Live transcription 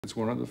It's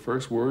one of the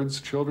first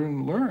words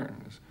children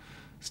learn, is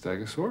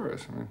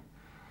Stegosaurus. I mean,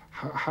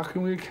 how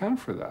can we account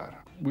for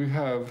that? We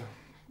have,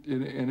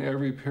 in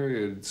every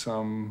period,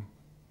 some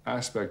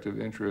aspect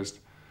of interest,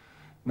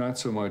 not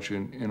so much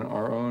in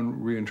our own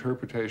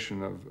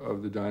reinterpretation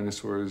of the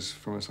dinosaurs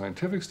from a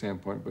scientific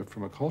standpoint, but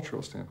from a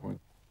cultural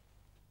standpoint.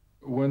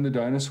 When the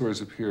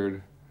dinosaurs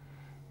appeared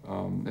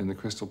in the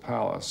Crystal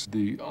Palace,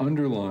 the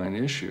underlying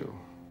issue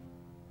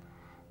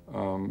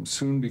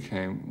soon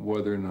became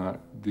whether or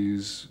not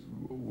these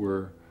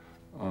were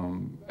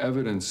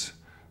evidence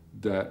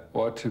that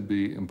ought to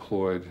be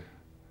employed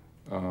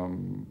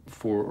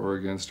for or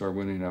against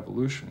Darwinian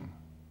evolution.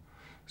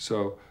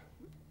 So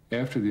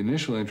after the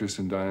initial interest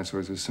in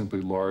dinosaurs as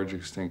simply large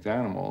extinct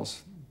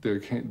animals,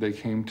 they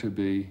came to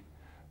be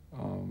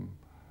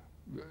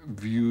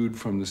viewed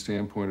from the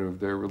standpoint of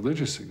their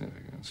religious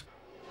significance.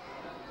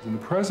 In the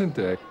present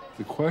day,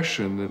 the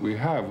question that we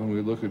have when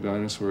we look at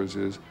dinosaurs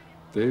is,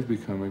 they've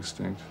become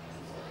extinct,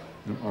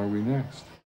 and are we next?